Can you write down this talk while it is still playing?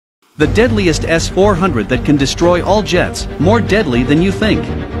The deadliest S-400 that can destroy all jets, more deadly than you think.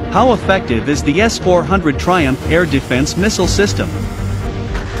 How effective is the S-400 Triumph air defense missile system?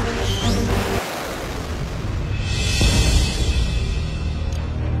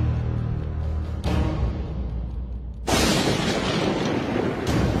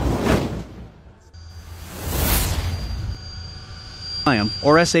 Triumph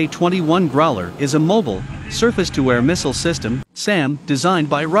or SA-21 Growler is a mobile, surface-to-air missile system, SAM, designed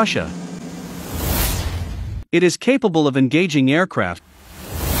by Russia. It is capable of engaging aircraft,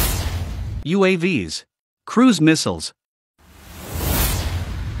 UAVs, cruise missiles,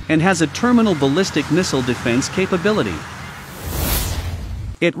 and has a terminal ballistic missile defense capability.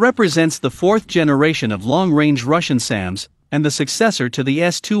 It represents the fourth generation of long-range Russian SAMs, and the successor to the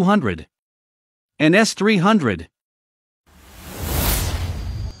S-200 and S-300.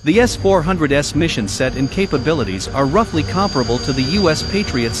 The S-400's mission set and capabilities are roughly comparable to the U.S.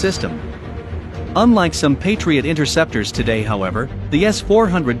 Patriot system. Unlike some Patriot interceptors today, however, the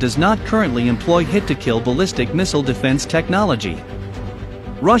S-400 does not currently employ hit-to-kill ballistic missile defense technology.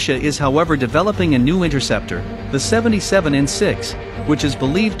 Russia is, however, developing a new interceptor, the 77N6, which is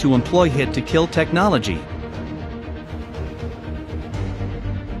believed to employ hit-to-kill technology.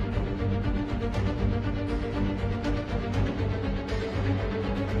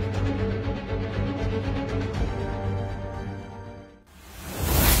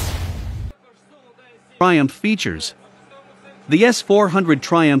 Triumph features. The S-400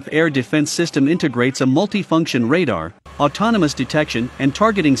 Triumph air defense system integrates a multifunction radar, autonomous detection and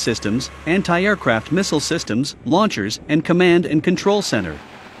targeting systems, anti-aircraft missile systems, launchers, and command and control center.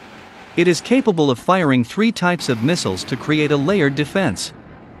 It is capable of firing 3 types of missiles to create a layered defense.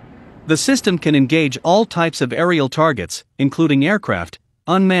 The system can engage all types of aerial targets, including aircraft,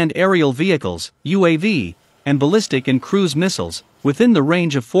 unmanned aerial vehicles, UAV, and ballistic and cruise missiles, within the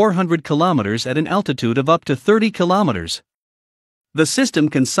range of 400 kilometers at an altitude of up to 30 kilometers. The system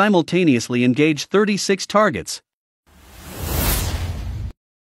can simultaneously engage 36 targets.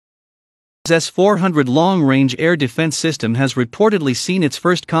 The S-400 long-range air defense system has reportedly seen its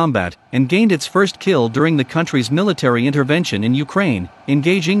first combat and gained its first kill during the country's military intervention in Ukraine,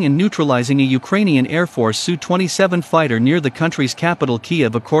 engaging and neutralizing a Ukrainian Air Force Su-27 fighter near the country's capital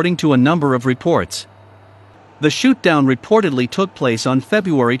Kyiv, according to a number of reports. The shootdown reportedly took place on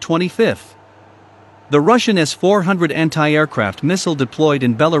February 25. The Russian S-400 anti-aircraft missile deployed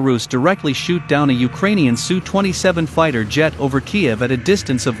in Belarus directly shoot down a Ukrainian Su-27 fighter jet over Kyiv at a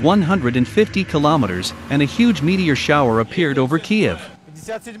distance of 150 kilometers, and a huge meteor shower appeared over Kyiv.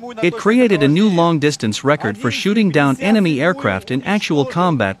 It created a new long-distance record for shooting down enemy aircraft in actual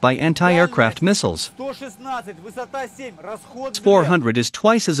combat by anti-aircraft missiles. S-400 is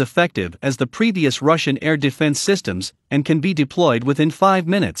twice as effective as the previous Russian air defense systems, and can be deployed within 5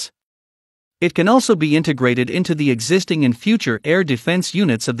 minutes. It can also be integrated into the existing and future air defense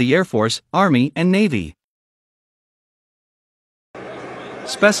units of the Air Force, Army, and Navy.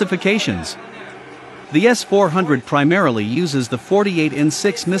 Specifications. The S-400 primarily uses the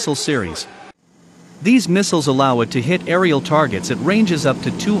 48N6 missile series. These missiles allow it to hit aerial targets at ranges up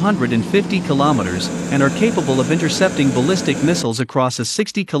to 250 kilometers and are capable of intercepting ballistic missiles across a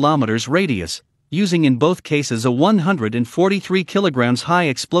 60 kilometers radius, using in both cases a 143 kilograms high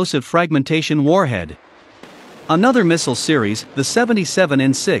explosive fragmentation warhead. Another missile series, the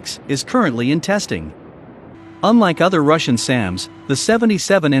 77N6, is currently in testing. Unlike other Russian SAMs, the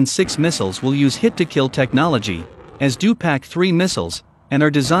 77N6 missiles will use hit-to-kill technology, as do PAC-3 missiles, and are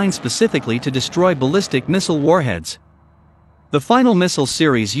designed specifically to destroy ballistic missile warheads. The final missile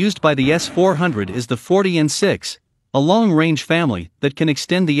series used by the S-400 is the 40N6, a long-range family that can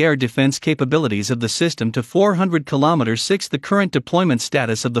extend the air defense capabilities of the system to 400 kilometers. The current deployment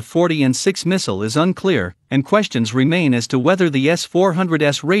status of the 40N6 missile is unclear, and questions remain as to whether the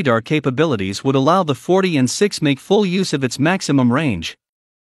S-400's radar capabilities would allow the 40N6 make full use of its maximum range.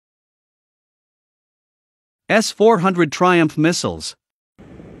 S-400 Triumph missiles.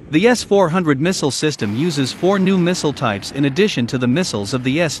 The S-400 missile system uses 4 new missile types in addition to the missiles of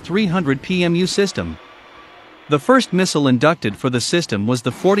the S-300 PMU system. The first missile inducted for the system was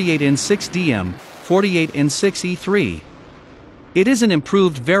the 48N6DM, 48N6E3. It is an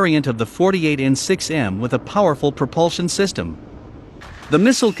improved variant of the 48N6M with a powerful propulsion system. The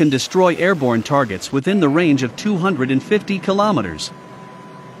missile can destroy airborne targets within the range of 250 kilometers.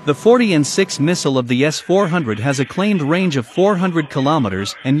 The 40N6 missile of the S-400 has a claimed range of 400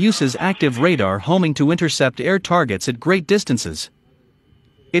 kilometers and uses active radar homing to intercept air targets at great distances.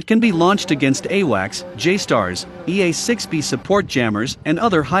 It can be launched against AWACS, JSTARS, EA-6B support jammers, and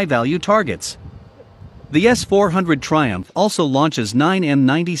other high-value targets. The S-400 Triumph also launches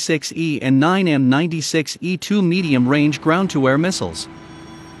 9M96E and 9M96E2 medium-range ground-to-air missiles.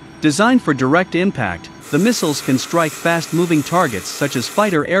 Designed for direct impact, the missiles can strike fast-moving targets such as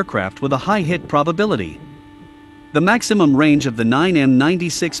fighter aircraft with a high hit probability. The maximum range of the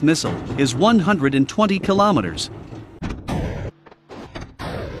 9M96 missile is 120 kilometers.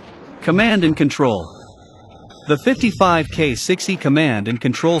 Command and control. The 55K6E command and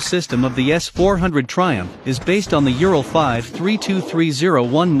control system of the S-400 Triumph is based on the Ural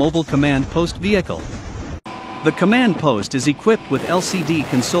 532301 mobile command post vehicle. The command post is equipped with LCD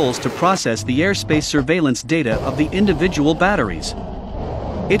consoles to process the airspace surveillance data of the individual batteries.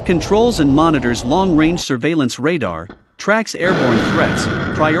 It controls and monitors long-range surveillance radar, tracks airborne threats,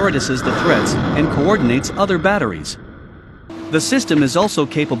 prioritizes the threats, and coordinates other batteries. The system is also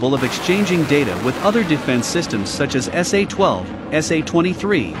capable of exchanging data with other defense systems such as SA-12,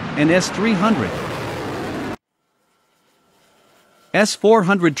 SA-23, and S-300.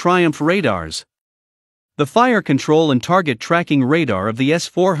 S-400 Triumph radars. The fire control and target tracking radar of the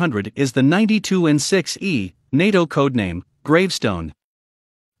S-400 is the 92N6E, NATO codename, Gravestone.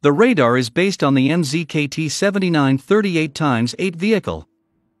 The radar is based on the MZKT-79 38x8 vehicle.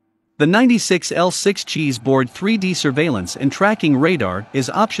 The 96L6 cheese board 3D surveillance and tracking radar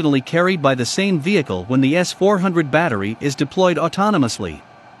is optionally carried by the same vehicle when the S-400 battery is deployed autonomously.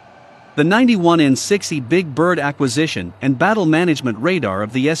 The 91N6E Big Bird acquisition and battle management radar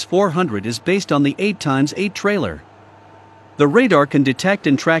of the S-400 is based on the 8x8 trailer. The radar can detect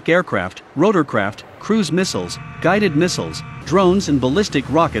and track aircraft, rotorcraft, cruise missiles, guided missiles, drones and ballistic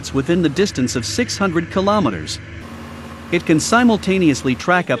rockets within the distance of 600 kilometers. It can simultaneously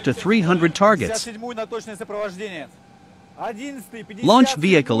track up to 300 targets. Launch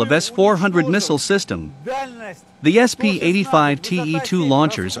vehicle of S-400 missile system. The SP-85TE2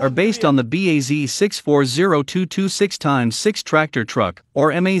 launchers are based on the BAZ-640226x6 tractor truck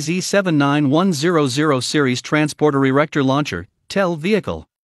or MAZ-79100 series transporter erector launcher, TEL vehicle.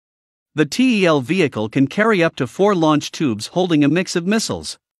 The TEL vehicle can carry up to 4 launch tubes holding a mix of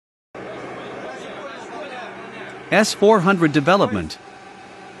missiles. S-400 development.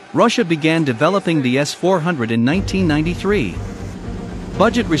 Russia began developing the S-400 in 1993.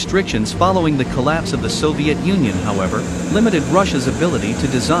 Budget restrictions following the collapse of the Soviet Union, however, limited Russia's ability to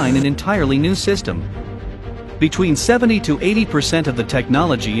design an entirely new system. Between 70 to 80% of the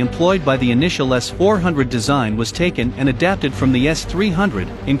technology employed by the initial S-400 design was taken and adapted from the S-300,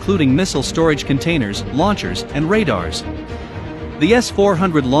 including missile storage containers, launchers, and radars. The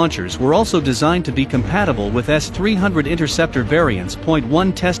S-400 launchers were also designed to be compatible with S-300 interceptor variants. Point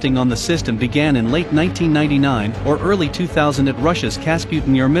 1 testing on the system began in late 1999 or early 2000 at Russia's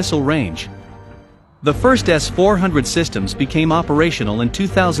Kasputin missile range. The first S-400 systems became operational in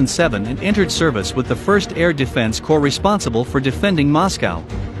 2007 and entered service with the 1st Air Defense Corps responsible for defending Moscow.